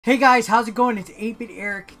Hey guys, how's it going? It's 8-Bit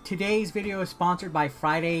Eric. Today's video is sponsored by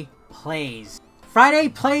Friday Plays. Friday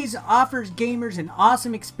Plays offers gamers an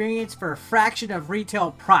awesome experience for a fraction of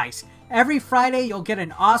retail price. Every Friday you'll get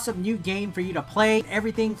an awesome new game for you to play,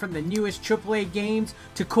 everything from the newest AAA games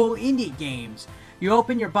to cool indie games. You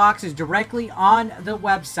open your boxes directly on the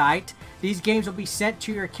website. These games will be sent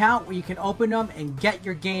to your account where you can open them and get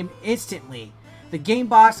your game instantly. The game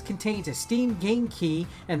box contains a Steam game key,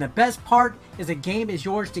 and the best part is the game is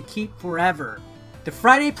yours to keep forever. The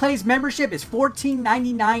Friday Plays membership is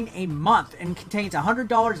 $14.99 a month and contains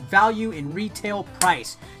 $100 value in retail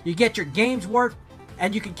price. You get your game's worth,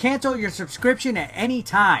 and you can cancel your subscription at any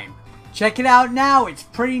time. Check it out now. It's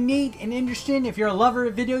pretty neat and interesting. If you're a lover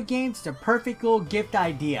of video games, it's a perfect little gift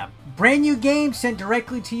idea. Brand new games sent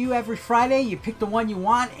directly to you every Friday. You pick the one you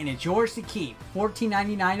want, and it's yours to keep.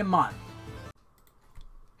 $14.99 a month.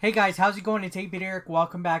 Hey guys, how's it going? It's 8-Bit Eric.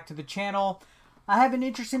 Welcome back to the channel. I have an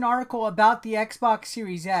interesting article about the Xbox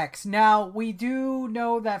Series X. Now, we do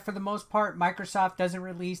know that for the most part, Microsoft doesn't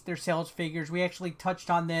release their sales figures. We actually touched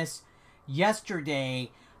on this yesterday.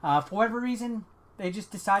 For whatever reason, they just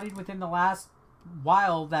decided within the last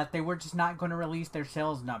while that they were just not going to release their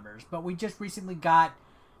sales numbers. But we just recently got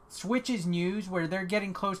Switch's news where they're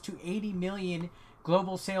getting close to 80 million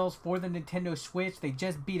global sales for the Nintendo Switch. They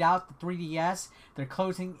just beat out the 3DS. They're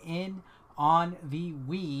closing in on the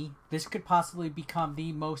Wii. This could possibly become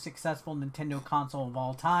the most successful Nintendo console of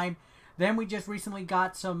all time. Then we just recently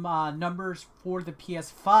got some numbers for the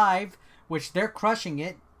PS5, which they're crushing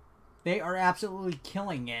it. They are absolutely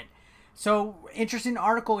killing it. So, interesting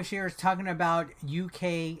article here is talking about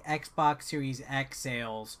UK Xbox Series X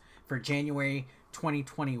sales for January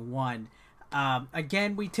 2021.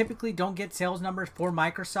 Again, we typically don't get sales numbers for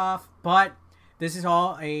Microsoft, but this is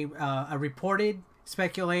all a reported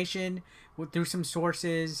speculation through some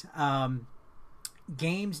sources.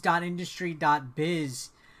 Games.industry.biz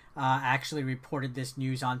actually reported this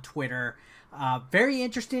news on Twitter. Very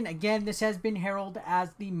interesting. Again, this has been heralded as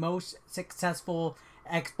the most successful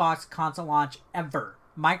Xbox console launch ever.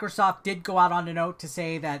 Microsoft did go out on a note to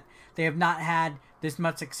say that they have not had this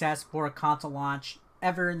much success for a console launch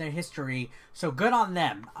ever in their history, so good on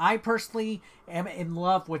them. I personally am in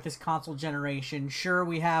love with this console generation. Sure,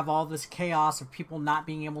 we have all this chaos of people not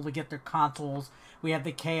being able to get their consoles. We have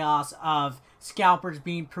the chaos of scalpers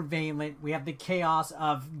being prevalent. We have the chaos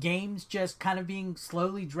of games just kind of being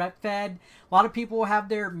slowly drip-fed. A lot of people have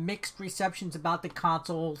their mixed receptions about the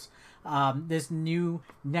consoles, this new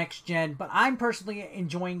next gen, but I'm personally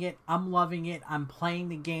enjoying it. I'm loving it. I'm playing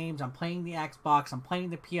the games. I'm playing the Xbox. I'm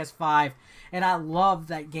playing the PS5, and I love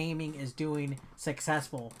that gaming is doing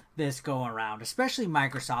successful this go around, especially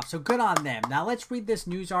Microsoft. So good on them. Now let's read this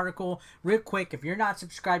news article real quick. If you're not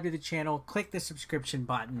subscribed to the channel, click the subscription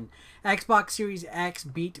button. Xbox Series X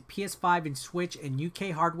beat PS5 and Switch in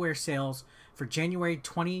UK hardware sales for January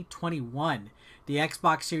 2021. The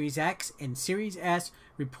Xbox Series X and Series S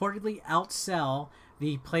reportedly outsell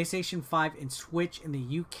the PlayStation 5 and Switch in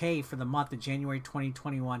the UK for the month of January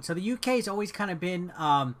 2021. So the UK has always kind of been,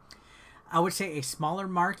 I would say, a smaller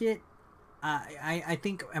market. I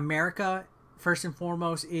think America, first and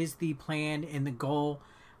foremost, is the plan and the goal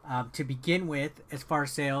to begin with as far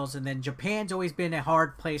as sales. And then Japan's always been a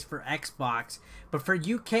hard place for Xbox. But for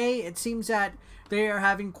UK, it seems that they are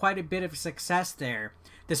having quite a bit of success there,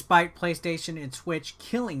 despite PlayStation and Switch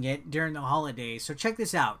killing it during the holidays. So check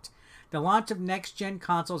this out. The launch of next-gen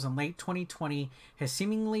consoles in late 2020 has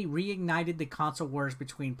seemingly reignited the console wars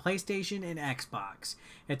between PlayStation and Xbox.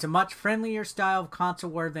 It's a much friendlier style of console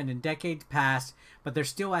war than in decades past, but there's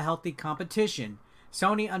still a healthy competition.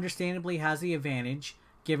 Sony understandably has the advantage,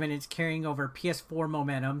 given it's carrying over PS4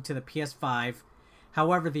 momentum to the PS5.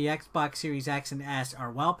 However, the Xbox Series X and S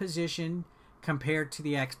are well positioned compared to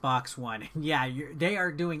the Xbox One. Yeah, they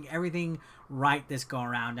are doing everything right this go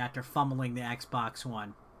around after fumbling the Xbox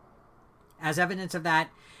One. As evidence of that,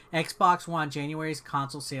 Xbox One January's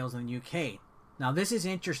console sales in the UK. Now this is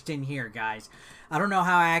interesting here, guys. I don't know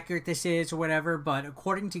how accurate this is or whatever, but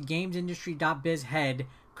according to GamesIndustry.biz head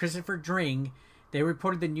Christopher Dring, they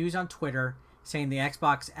reported the news on Twitter saying the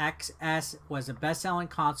Xbox XS was the best-selling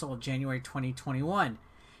console of January 2021.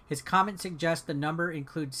 His comment suggests the number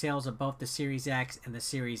includes sales of both the Series X and the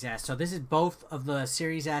Series S. So this is both of the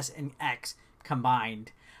Series S and X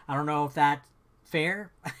combined. I don't know if that's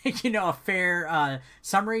fair, a fair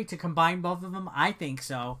summary to combine both of them. I think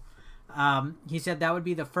so. He said that would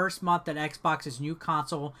be the first month that Xbox's new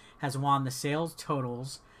console has won the sales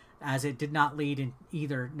totals, as it did not lead in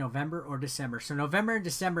either November or December. So November and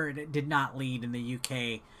December it did not lead in the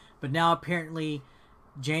UK, but now apparently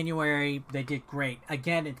January, they did great.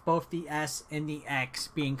 Again, it's both the S and the X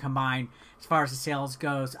being combined as far as the sales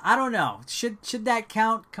goes. I don't know. Should that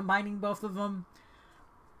count, combining both of them?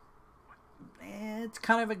 It's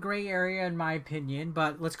kind of a gray area in my opinion,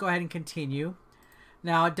 but let's go ahead and continue.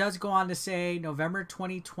 Now, it does go on to say November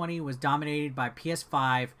 2020 was dominated by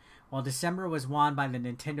PS5, while December was won by the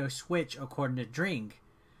Nintendo Switch, according to Dring.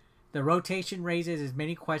 The rotation raises as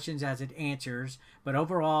many questions as it answers, but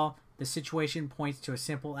overall, the situation points to a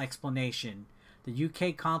simple explanation. The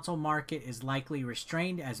UK console market is likely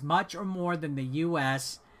restrained as much or more than the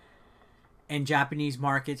US and Japanese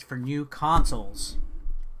markets for new consoles.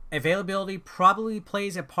 Availability probably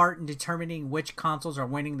plays a part in determining which consoles are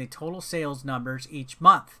winning the total sales numbers each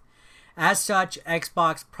month. As such,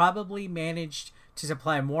 Xbox probably managed to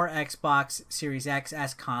supply more Xbox Series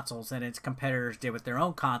XS consoles than its competitors did with their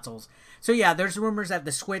own consoles. So yeah, there's rumors that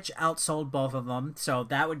the Switch outsold both of them, so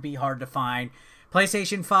that would be hard to find.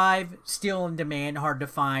 PlayStation 5, still in demand, hard to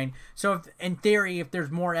find. So if, in theory, if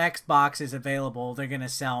there's more Xboxes available, they're going to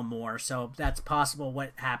sell more. So that's possible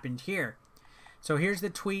what happened here. So here's the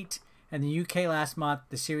tweet. In the UK last month,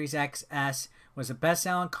 the Series XS was the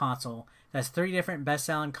best-selling console. That's 3 different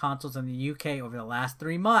best-selling consoles in the UK over the last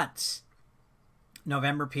 3 months.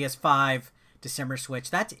 November PS5, December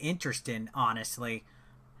Switch. That's interesting, honestly.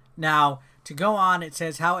 Now, to go on, it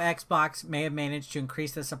says how Xbox may have managed to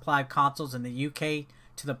increase the supply of consoles in the UK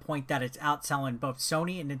to the point that it's outselling both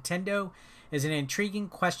Sony and Nintendo is an intriguing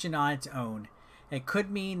question on its own. It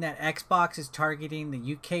could mean that Xbox is targeting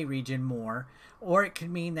the UK region more, or it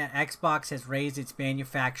could mean that Xbox has raised its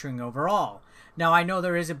manufacturing overall. Now, I know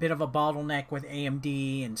there is a bit of a bottleneck with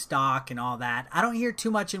AMD and stock and all that. I don't hear too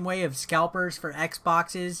much in way of scalpers for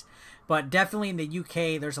Xboxes, but definitely in the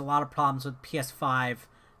UK, there's a lot of problems with PS5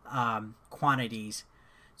 quantities.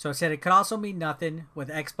 So it said it could also mean nothing, with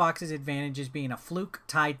Xbox's advantages being a fluke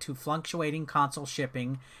tied to fluctuating console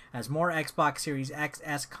shipping as more Xbox Series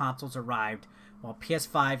XS consoles arrived, while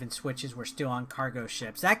PS5 and Switches were still on cargo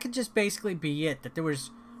ships. That could just basically be it, that there was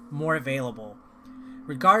more available.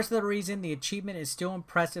 Regardless of the reason, the achievement is still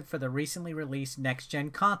impressive for the recently released next-gen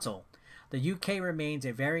console. The UK remains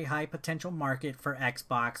a very high potential market for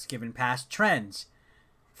Xbox given past trends.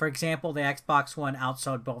 For example, the Xbox One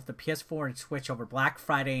outsold both the PS4 and Switch over Black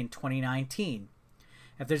Friday in 2019.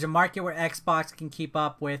 If there's a market where Xbox can keep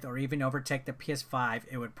up with or even overtake the PS5,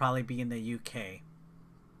 it would probably be in the UK.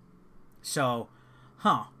 So,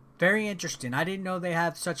 very interesting. I didn't know they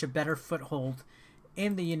have such a better foothold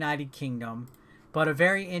in the United Kingdom, but a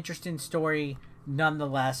very interesting story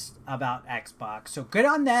nonetheless about Xbox. So good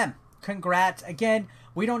on them. Congrats. Again,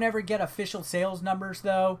 we don't ever get official sales numbers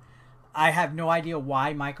though. I have no idea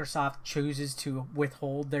why Microsoft chooses to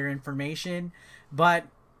withhold their information, but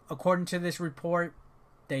according to this report,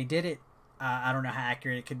 they did it. I don't know how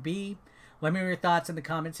accurate it could be. Let me know your thoughts in the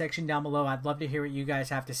comment section down below. I'd love to hear what you guys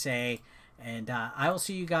have to say. And I will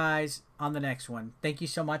see you guys on the next one. Thank you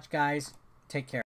so much, guys. Take care.